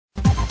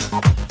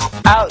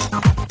out,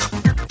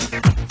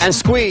 and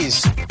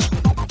squeeze.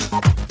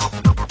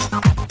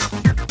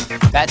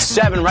 That's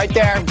 7 right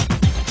there.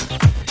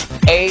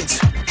 8,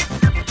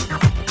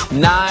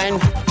 9,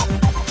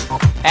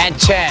 and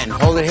 10.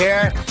 Hold it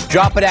here.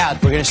 Drop it out.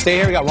 We're going to stay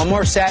here. We got one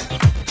more set.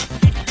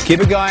 Keep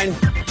it going.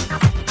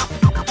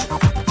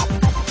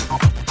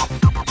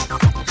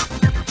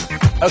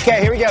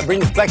 Okay, here we go. Bring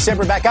the flex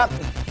zipper back up.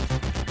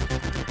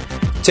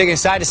 Take it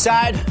side to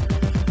side.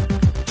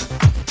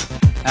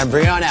 And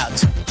bring it on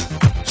out.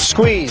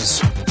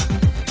 Squeeze.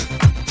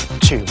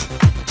 2.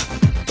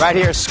 Right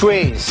here,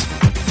 squeeze.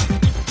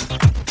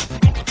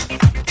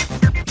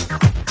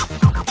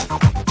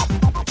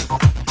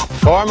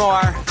 4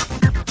 more.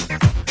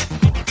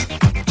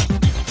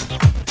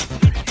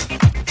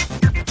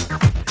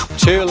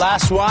 2,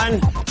 last one.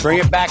 Bring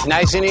it back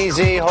nice and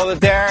easy. Hold it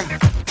there.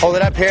 Hold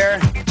it up here.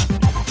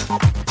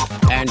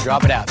 And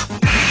drop it out.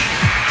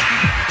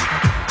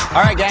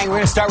 All right, gang, we're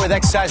going to start with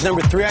exercise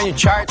number 3 on your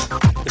chart,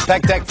 the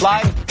pec deck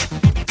fly.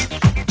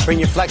 Bring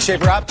your flex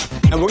shaper up.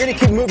 And we're going to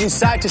keep moving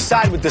side to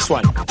side with this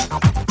one.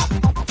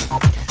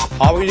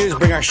 All we're going to do is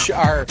bring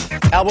our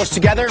elbows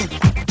together,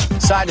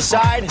 side to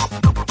side.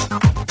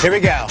 Here we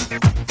go.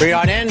 Bring it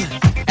on in.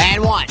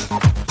 And 1,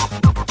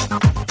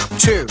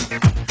 2,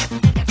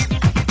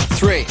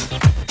 3.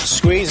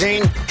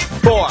 Squeezing.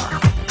 4,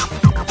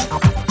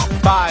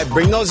 5.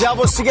 Bring those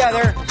elbows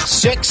together.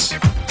 6,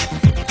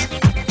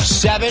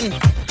 7,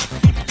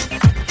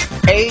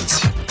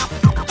 8,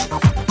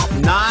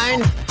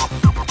 9,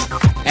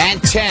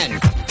 and 10.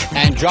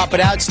 And drop it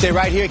out. Stay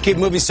right here. Keep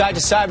moving side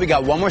to side. We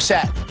got one more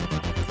set.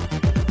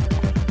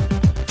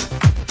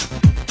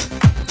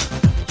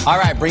 All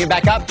right, bring it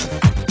back up.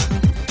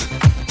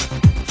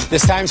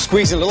 This time,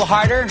 squeeze a little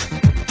harder.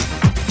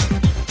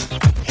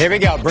 Here we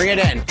go. Bring it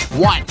in.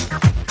 1,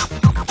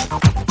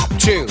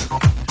 2,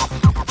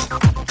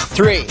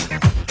 3.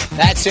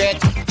 That's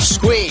it.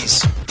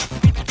 Squeeze.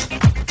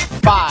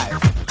 5,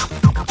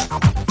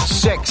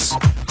 6,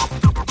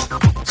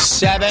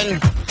 7,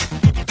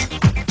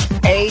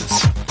 8,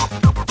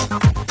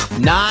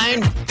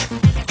 9,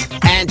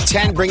 and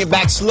 10. Bring it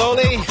back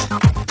slowly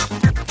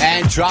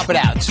and drop it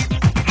out.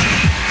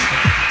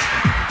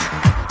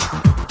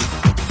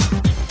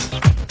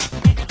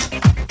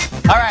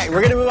 All right,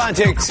 we're going to move on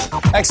to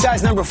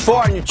exercise number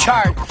 4 on your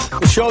chart,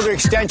 the shoulder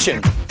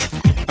extension.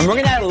 And we're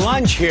going to add a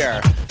lunge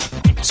here.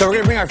 So we're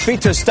going to bring our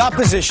feet to a stop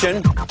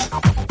position.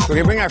 We're going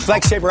to bring our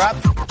flex shaper up.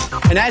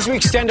 And as we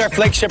extend our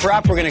flex shaper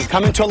up, we're going to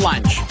come into a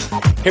lunge.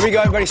 Here we go,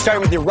 everybody,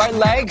 starting with your right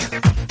leg.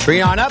 Bring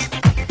it on up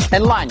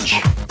and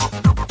lunge.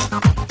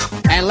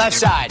 And left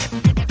side.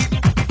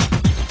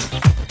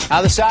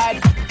 Other side.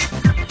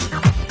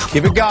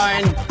 Keep it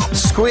going.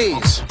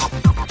 Squeeze.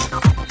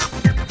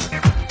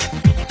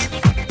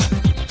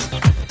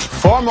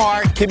 4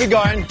 more. Keep it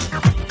going.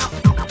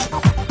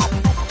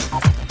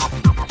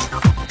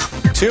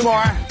 2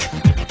 more.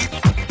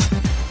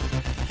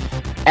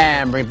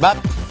 And bring it up.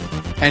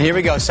 And here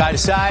we go, side to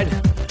side.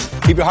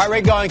 Keep your heart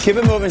rate going. Keep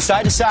it moving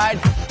side to side.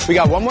 We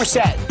got one more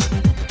set.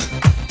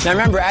 Now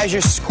remember, as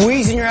you're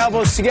squeezing your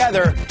elbows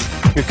together,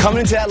 you're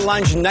coming into that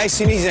lunge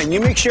nice and easy. And you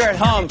make sure at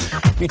home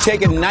you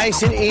take it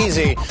nice and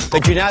easy,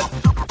 that you're not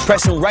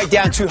pressing right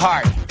down too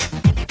hard.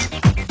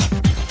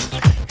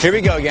 Here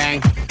we go,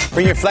 gang.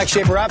 Bring your flex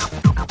shaper up.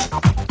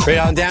 Bring it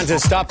on down to the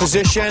stop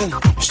position.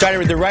 Starting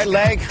with the right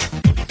leg.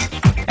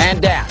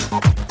 And down.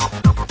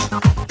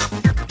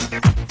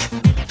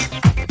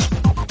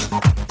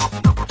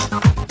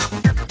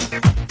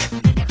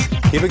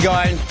 Keep it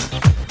going.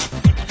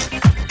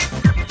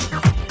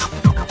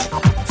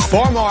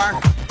 4 more.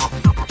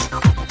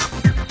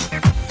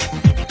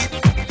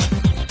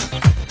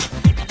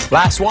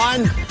 Last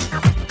one.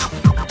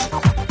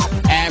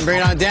 And bring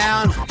it on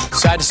down,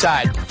 side to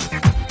side.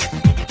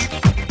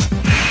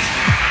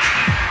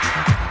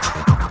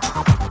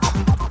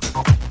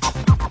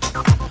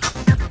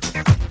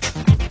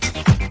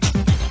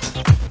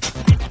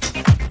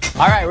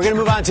 All right, we're going to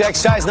move on to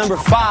exercise number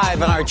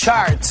 5 on our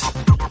chart,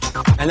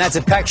 and that's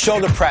a pec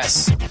shoulder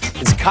press.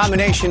 It's a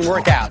combination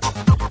workout.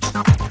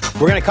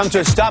 We're going to come to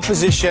a stop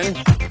position,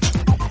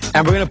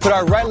 and we're going to put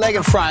our right leg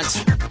in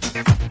front.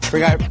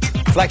 Bring our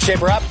flex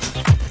shaper up.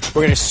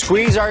 We're going to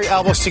squeeze our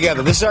elbows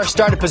together. This is our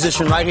starter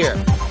position right here.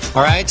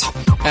 All right?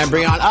 And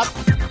bring on up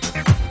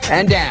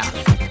and down.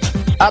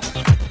 Up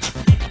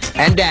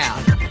and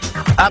down.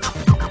 Up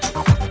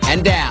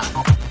and down.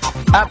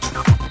 Up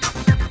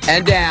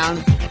and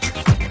down.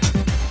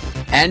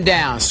 And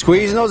down.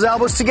 Squeezing those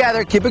elbows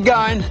together. Keep it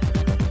going.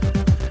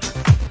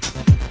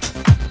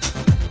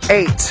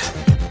 8,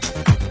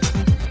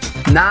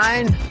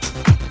 9,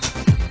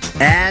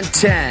 and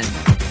 10.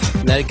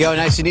 Let it go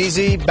nice and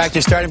easy. Back to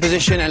your starting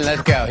position and let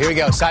it go. Here we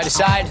go. Side to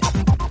side.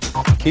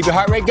 Keep your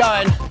heart rate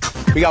going.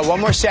 We got one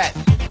more set.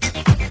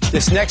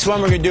 This next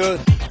one we're going to do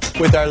it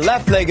with our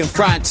left leg in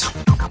front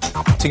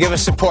to give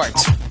us support.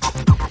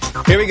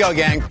 Here we go,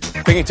 gang.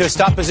 Bring it to a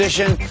stop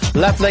position.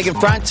 Left leg in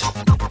front.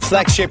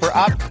 Flex shaper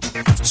up.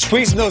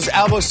 Squeezing those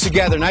elbows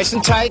together nice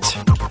and tight.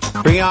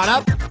 Bring it on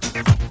up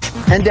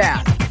and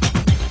down.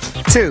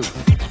 2,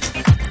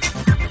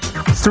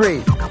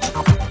 3,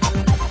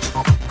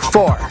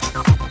 4,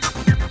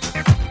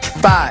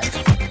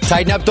 5.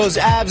 Tighten up those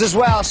abs as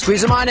well.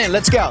 Squeeze them on in.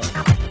 Let's go.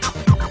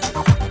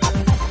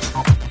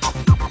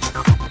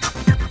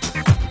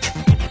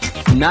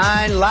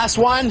 9, last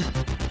one.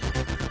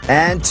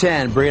 And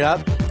 10. Bring it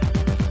up.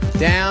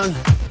 Down.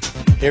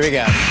 Here we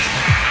go.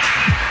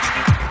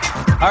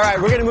 All right,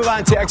 we're going to move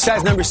on to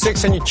exercise number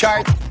 6 on your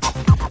chart,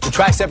 the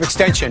tricep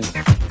extension.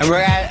 And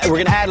we're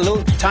going to add a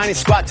little tiny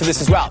squat to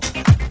this as well.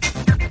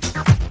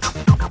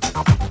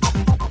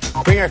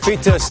 Bring our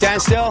feet to a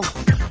standstill,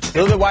 a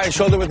little bit wider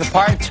shoulder width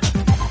apart.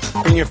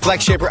 Bring your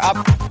flex shaper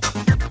up,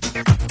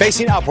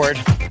 facing upward,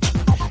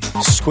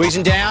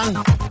 squeezing down,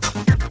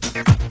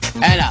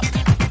 and up.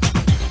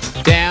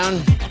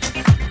 Down,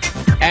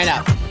 and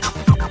up.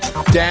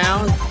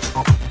 Down,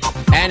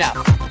 and up.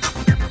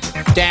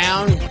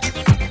 Down,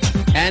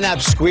 and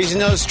up. Squeezing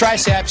those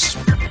triceps.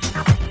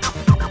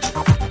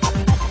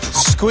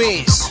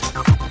 Squeeze.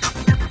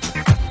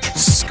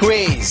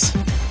 Squeeze.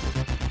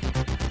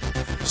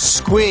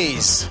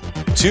 Squeeze.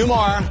 2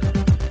 more.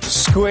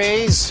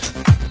 Squeeze.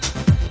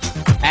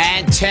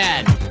 And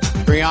 10.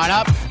 Bring on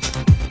up.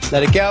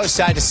 Let it go,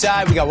 side to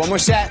side. We got 1 more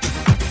set.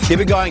 Keep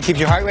it going. Keep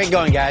your heart rate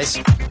going, guys.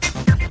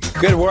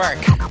 Good work.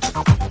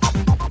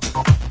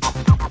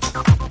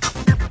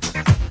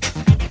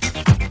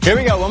 Here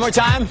we go. 1 more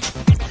time.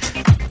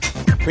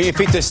 Bring your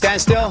feet to a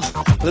standstill.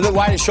 A little bit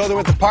wider shoulder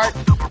width apart.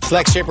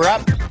 Flex shaper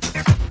up.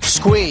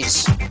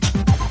 Squeeze.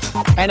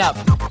 And up.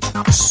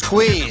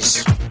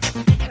 Squeeze.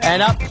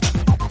 And up.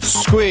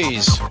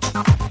 Squeeze.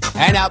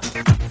 And up.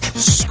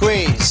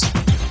 Squeeze.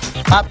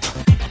 Up.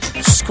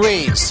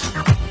 Squeeze.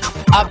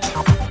 Up.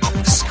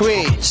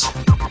 Squeeze.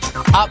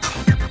 Up.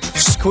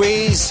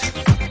 Squeeze.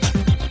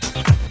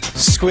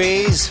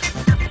 Squeeze.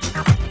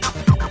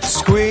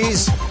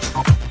 Squeeze.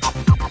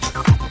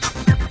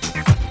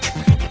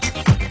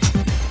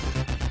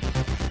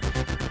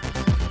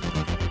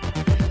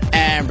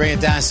 And bring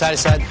it down side to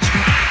side.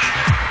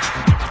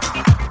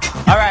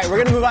 All right, we're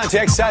going to move on to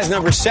exercise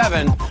number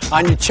 7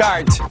 on your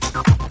chart,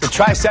 the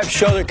tricep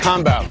shoulder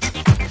combo.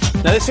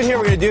 Now this one here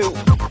we're going to do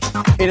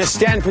in a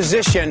stand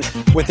position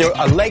with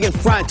a leg in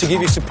front to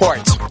give you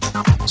support.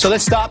 So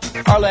let's stop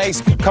our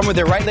legs, come with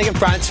their right leg in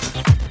front.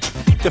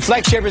 The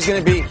flex shaper is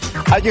going to be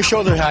at your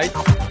shoulder height.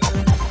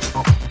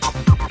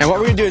 And what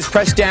we're going to do is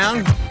press down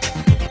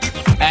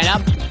and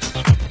up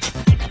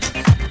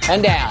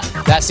and down.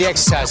 That's the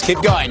exercise.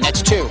 Keep going.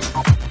 That's 2.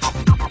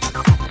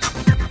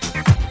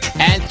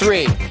 And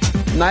 3.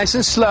 Nice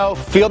and slow.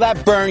 Feel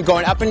that burn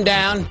going up and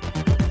down.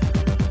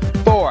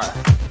 4.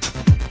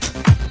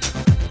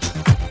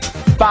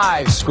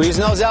 5.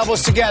 Squeezing those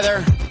elbows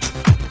together.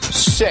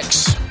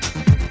 6.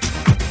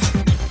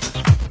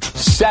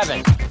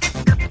 7.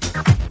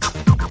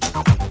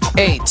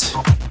 8.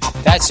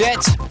 That's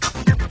it.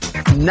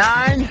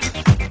 9.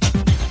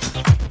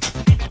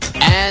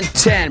 And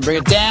 10. Bring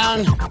it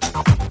down.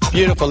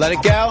 Beautiful. Let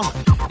it go.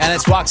 And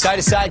let's walk side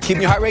to side. Keep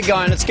your heart rate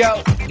going. Let's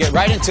go. Get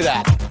right into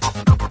that.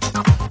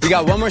 We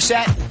got 1 more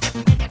set.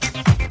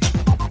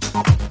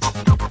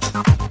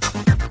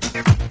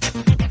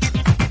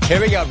 Here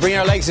we go. Bring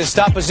our legs to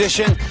stop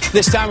position.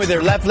 This time with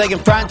their left leg in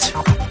front.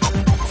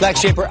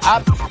 Flex shaper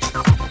up.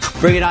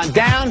 Bring it on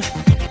down.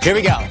 Here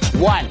we go.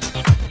 1.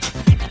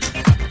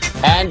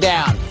 And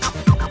down.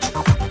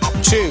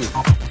 2.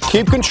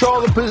 Keep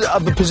control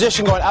of the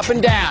position going up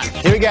and down.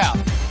 Here we go.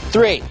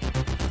 3.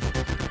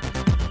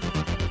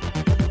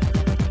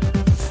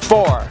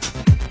 4.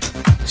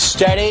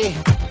 Steady.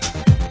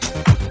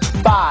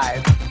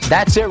 5.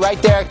 That's it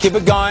right there. Keep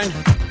it going.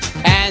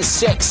 And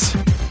 6.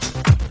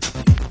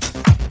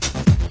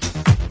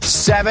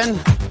 7.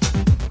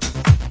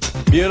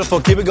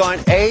 Beautiful. Keep it going.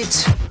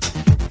 8.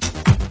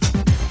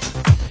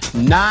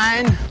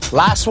 9.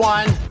 Last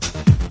one.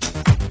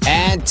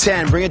 And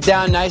 10. Bring it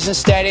down nice and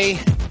steady.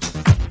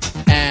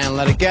 And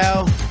let it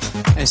go.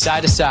 And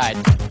side to side.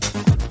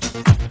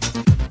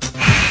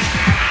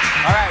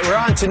 All right, we're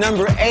on to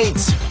number 8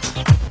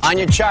 on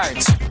your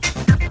chart.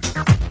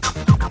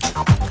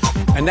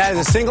 And that is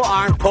a single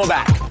arm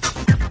pullback.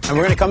 And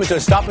we're going to come into a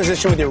stop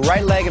position with your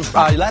right leg and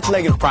left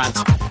leg in front.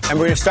 And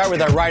we're going to start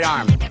with our right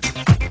arm. You're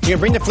going to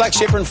bring the flex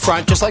shaper in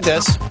front, just like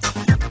this.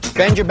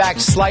 Bend your back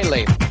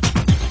slightly.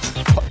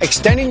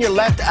 Extending your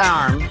left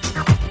arm,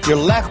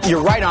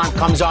 your right arm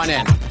comes on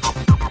in.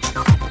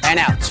 And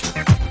out.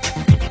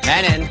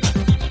 And in.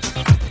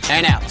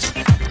 And out.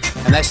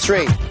 And that's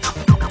 3.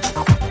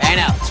 And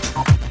out.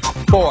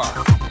 4.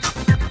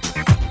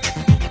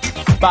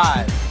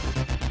 5.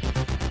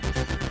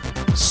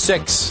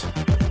 6.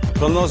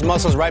 Pulling those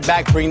muscles right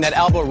back, bring that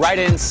elbow right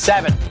in.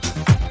 7.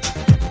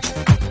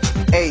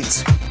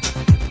 8.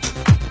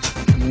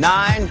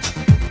 9.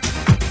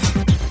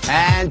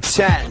 And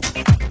 10.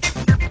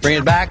 Bring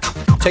it back.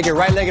 Take your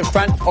right leg in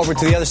front, over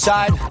to the other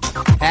side.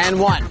 And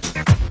 1.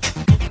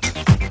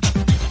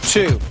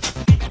 2.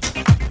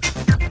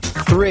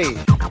 3.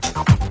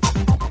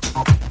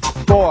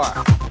 4.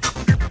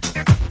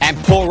 And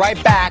pull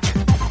right back.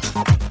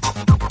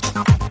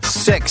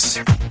 6.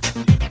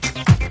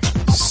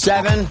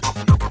 7.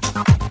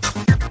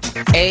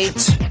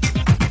 8,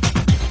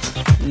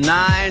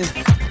 9,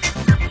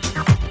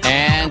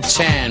 and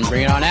 10.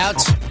 Bring it on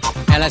out.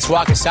 And let's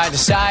walk it side to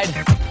side.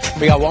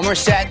 We got one more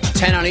set,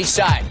 10 on each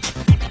side.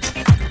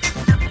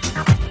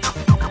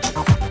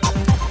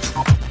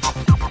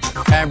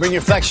 And bring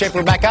your flex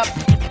shaper back up.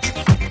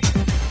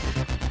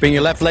 Bring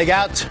your left leg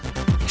out.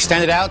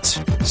 Extend it out.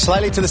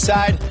 Slightly to the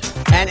side.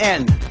 And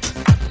in.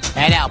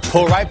 And out.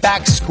 Pull right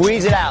back.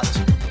 Squeeze it out.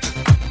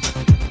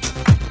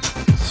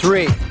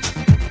 3.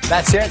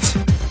 That's it.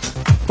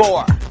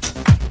 4.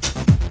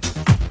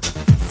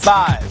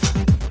 5.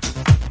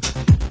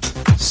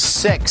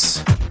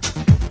 6.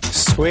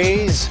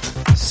 Squeeze.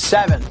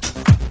 7.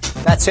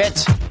 That's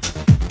it.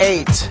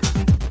 8.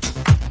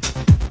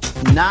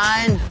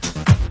 9.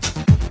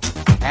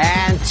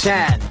 And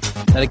 10.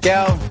 Let it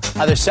go.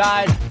 Other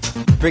side.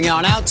 Bring it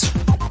on out.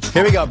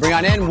 Here we go. Bring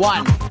on in.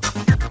 1.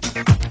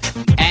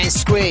 And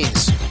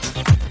squeeze.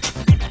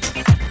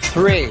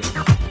 3.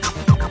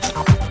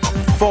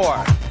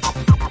 4.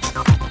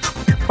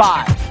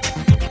 5.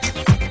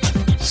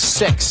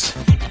 6.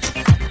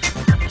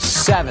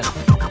 7.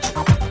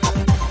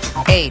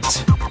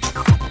 8.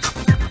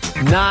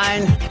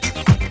 9.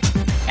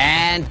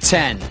 And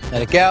 10.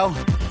 Let it go.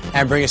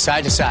 And bring it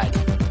side to side.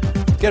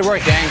 Good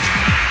work, gang.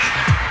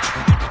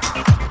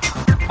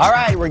 All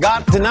right, we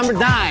got to number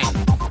 9.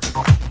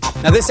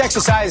 Now this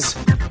exercise,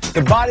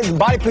 the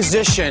body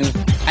position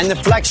and the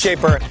flex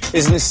shaper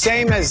is the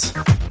same as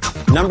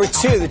number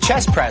 2, the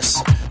chest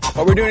press.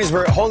 What we're doing is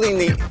we're holding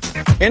the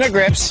inner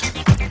grips.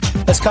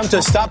 Let's come to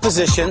a stop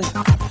position.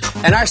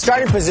 And our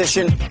starting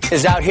position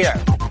is out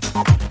here.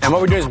 And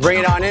what we're doing is bring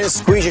it on in,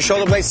 squeeze your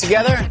shoulder blades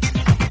together,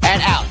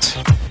 and out.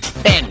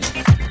 In.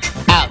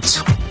 Out.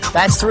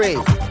 That's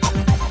 3.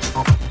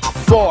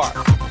 4.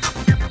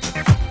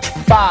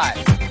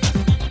 5.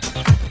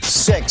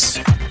 6,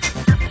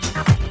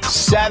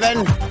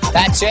 7,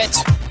 that's it,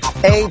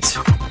 8,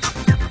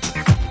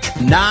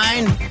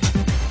 9,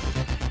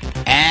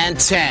 and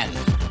 10.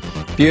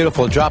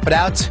 Beautiful. Drop it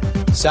out,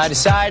 side to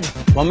side.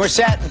 One more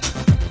set.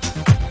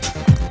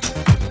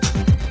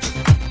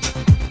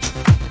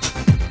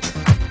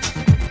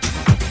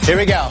 Here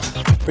we go.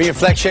 Bring your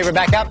flex shaper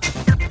back up.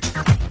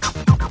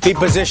 Feet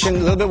position a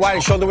little bit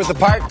wider, shoulder width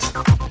apart.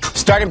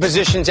 Starting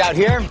position's out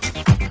here.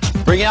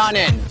 Bring it on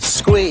in.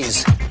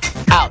 Squeeze.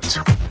 Out.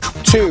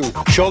 2.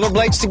 Shoulder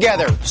blades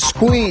together.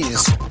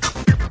 Squeeze.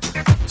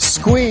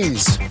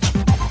 Squeeze.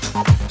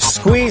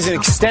 Squeeze and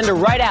extend it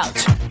right out.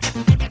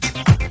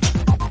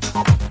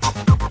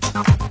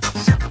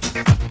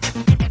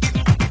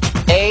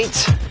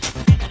 8,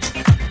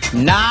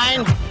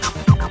 9,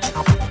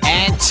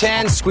 and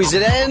 10. Squeeze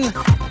it in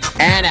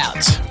and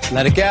out.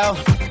 Let it go.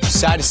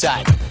 Side to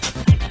side.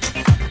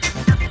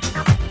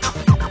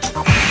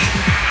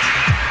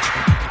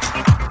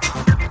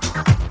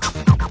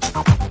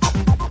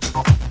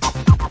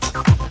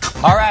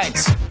 All right,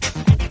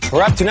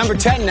 we're up to number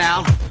 10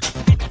 now,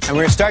 and we're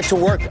going to start to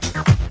work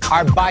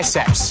our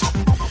biceps.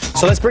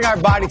 So let's bring our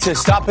body to a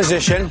stop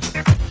position.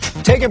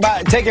 Take your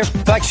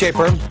flex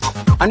shaper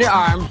under your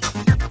arm,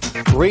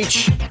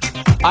 reach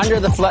under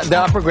the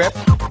upper grip,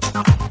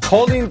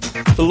 holding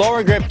the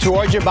lower grip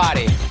towards your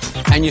body,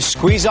 and you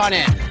squeeze on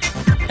in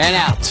and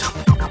out.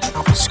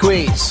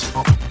 Squeeze,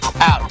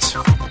 out,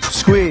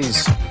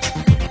 squeeze.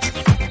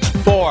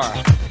 4,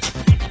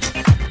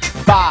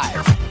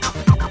 5,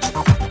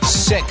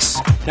 6.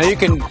 Now you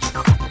can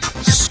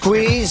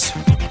squeeze.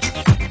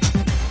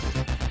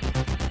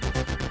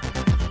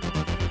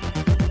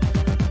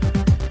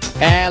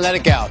 And let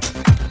it go.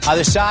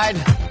 Other side.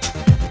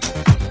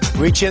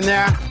 Reach in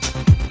there.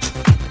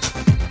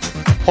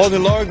 Hold the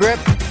lower grip,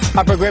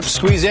 upper grip,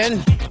 squeeze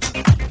in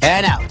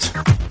and out.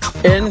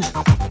 In.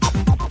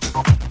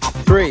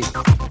 3,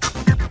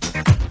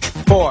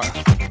 4,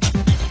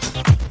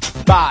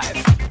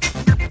 5,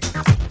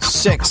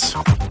 6,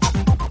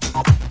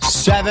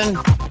 7,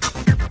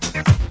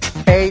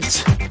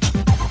 8,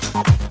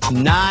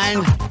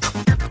 9,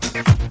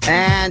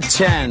 and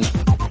 10.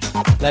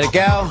 Let it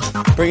go.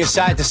 Bring it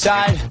side to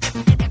side.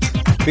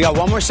 We got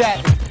one more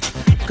set.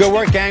 Good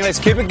work, gang. Let's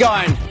keep it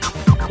going.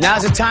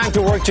 Now's the time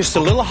to work just a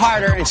little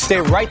harder and stay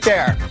right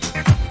there.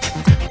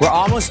 We're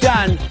almost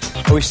done,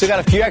 but we still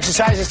got a few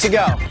exercises to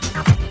go.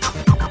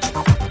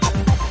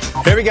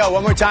 Here we go.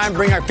 One more time.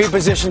 Bring our feet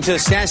position to a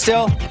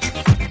standstill.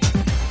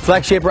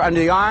 Flex shaper under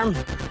the arm.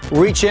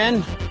 Reach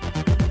in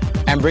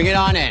and bring it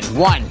on in.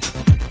 1,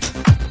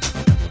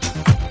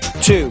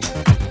 2,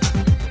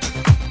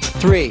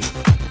 3,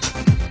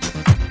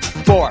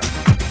 4,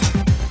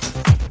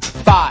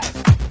 5,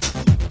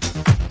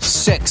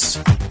 6,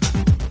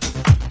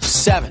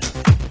 7.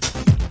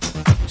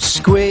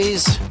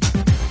 Squeeze.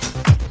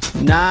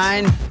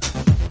 9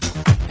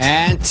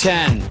 and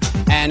 10.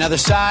 And other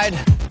side.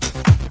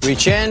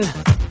 Reach in.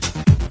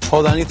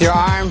 Hold underneath your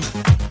arm.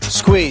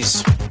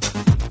 Squeeze.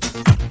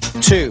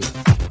 2,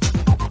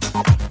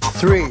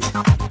 3,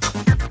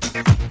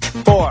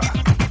 4,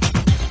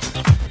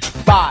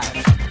 5,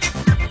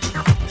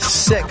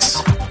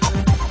 6,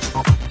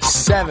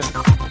 7,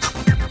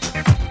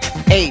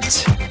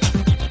 8,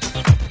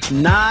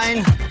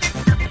 9,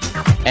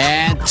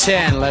 and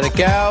 10. Let it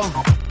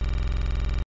go.